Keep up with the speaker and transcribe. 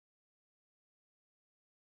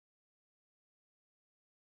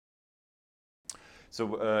So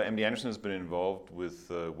MD Anderson has been involved with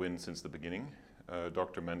WIN since the beginning.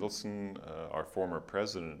 Dr. Mendelsohn, our former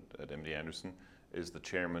president at MD Anderson, is the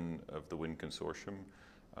chairman of the WIN consortium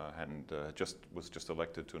and was just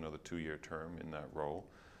elected to another 2-year term in that role.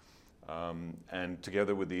 And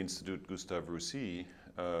together with the Institute Gustave Roussy,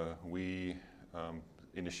 we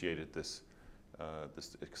initiated this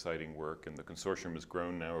exciting work, and the consortium has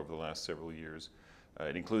grown now over the last several years.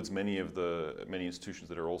 It includes many institutions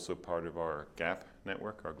that are also part of our GAP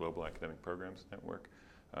network, our Global Academic Programs Network,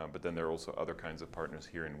 but then there are also other kinds of partners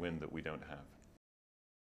here in WIN that we don't have.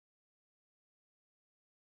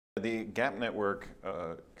 The GAP network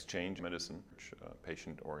exchange medicine,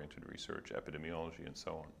 patient-oriented research, epidemiology, and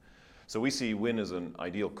so on. So we see WIN as an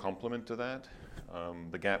ideal complement to that.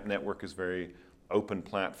 The GAP network is very open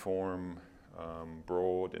platform,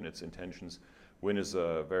 broad in its intentions. WIN is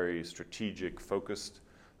a very strategic, focused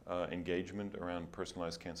engagement around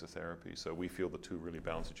personalized cancer therapy. So we feel the two really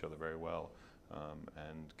balance each other very well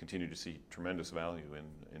and continue to see tremendous value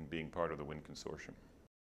in being part of the WIN consortium.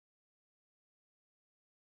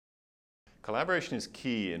 Collaboration is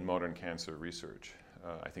key in modern cancer research.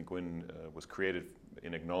 I think WIN was created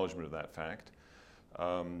in acknowledgement of that fact,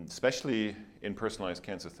 especially in personalized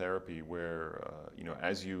cancer therapy, where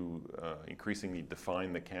as you increasingly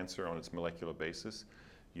define the cancer on its molecular basis,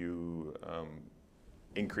 you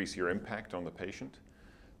increase your impact on the patient,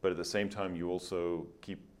 but at the same time you also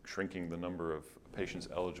keep shrinking the number of patients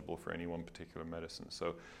eligible for any one particular medicine.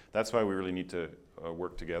 So that's why we really need to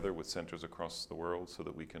work together with centers across the world so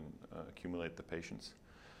that we can accumulate the patients.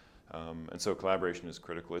 And so collaboration is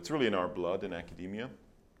critical. It's really in our blood in academia.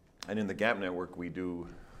 And in the GAP network, we do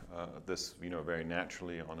this very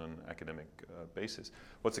naturally on an academic basis.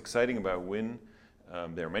 What's exciting about WIN,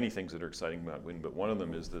 there are many things that are exciting about WIN, but one of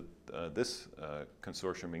them is that this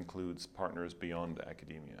consortium includes partners beyond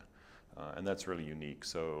academia. And that's really unique.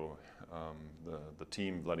 So the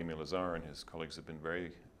team, Vladimir Lazar and his colleagues, have been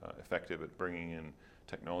very effective at bringing in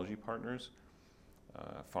technology partners,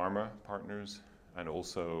 pharma partners, and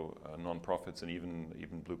also nonprofits and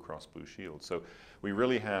even Blue Cross Blue Shield. So we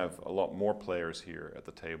really have a lot more players here at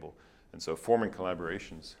the table. And so forming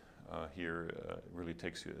collaborations here really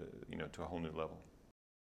takes you to a whole new level.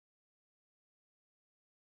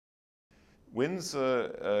 WIN's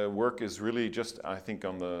work is really just, I think,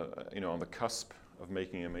 on the cusp of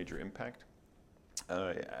making a major impact.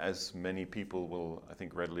 As many people will, I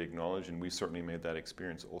think, readily acknowledge, and we certainly made that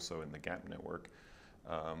experience also in the GAP network,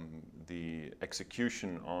 the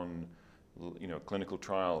execution on clinical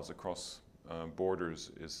trials across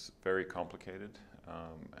borders is very complicated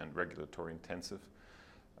and regulatory intensive.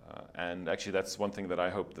 And actually that's one thing that I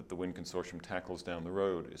hope that the WIN consortium tackles down the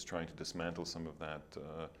road, is trying to dismantle some of that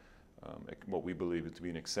what we believe to be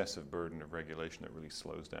an excessive burden of regulation that really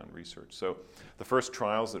slows down research. So the first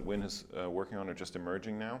trials that WIN is working on are just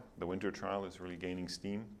emerging now. The winter trial is really gaining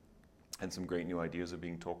steam, and some great new ideas are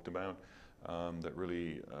being talked about that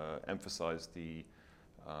really emphasize the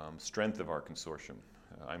strength of our consortium.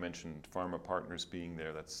 I mentioned pharma partners being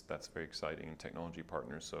there. That's very exciting, and technology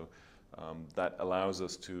partners. So that allows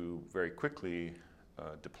us to very quickly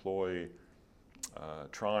deploy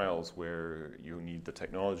trials where you need the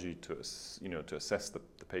technology to assess the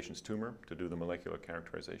patient's tumor, to do the molecular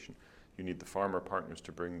characterization. You need the pharma partners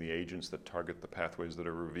to bring the agents that target the pathways that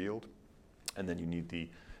are revealed, and then you need the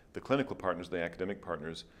clinical partners, the academic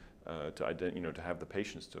partners, to have the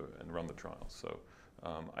patients and run the trials. So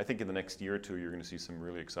I think in the next year or two, you're going to see some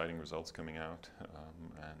really exciting results coming out,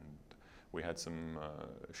 and we had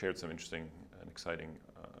shared some interesting and exciting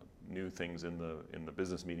new things in the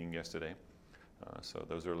business meeting yesterday. So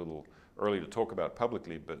those are a little early to talk about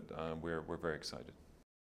publicly, but we're very excited.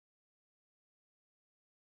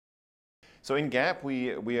 So in GAP,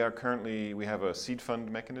 we have a seed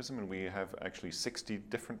fund mechanism, and we have actually 60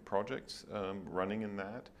 different projects running in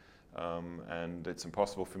that. And it's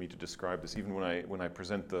impossible for me to describe this. Even when I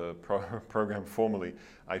present the program formally,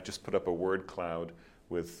 I just put up a word cloud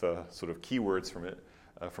with sort of keywords from it,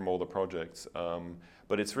 from all the projects.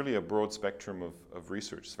 But it's really a broad spectrum of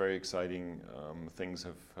research. It's very exciting. Things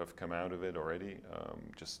have come out of it already.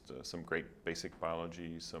 Just some great basic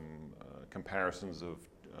biology, some comparisons of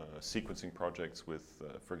sequencing projects with,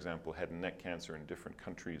 for example, head and neck cancer in different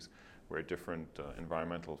countries where different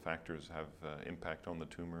environmental factors have impact on the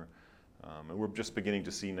tumor. And we're just beginning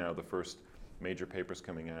to see now the first major papers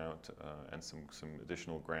coming out and some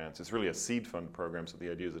additional grants. It's really a seed fund program, so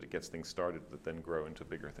the idea is that it gets things started that then grow into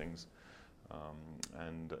bigger things.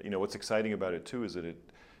 And what's exciting about it too is that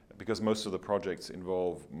because most of the projects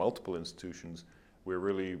involve multiple institutions, we're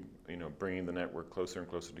really, bringing the network closer and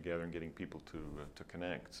closer together and getting people to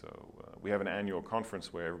connect. So we have an annual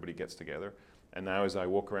conference where everybody gets together. And now as I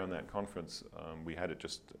walk around that conference, we had it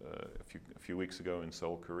just a few weeks ago in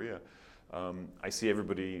Seoul, Korea, I see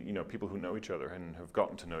everybody, people who know each other and have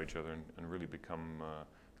gotten to know each other and really become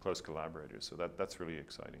close collaborators. So that's really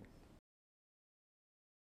exciting.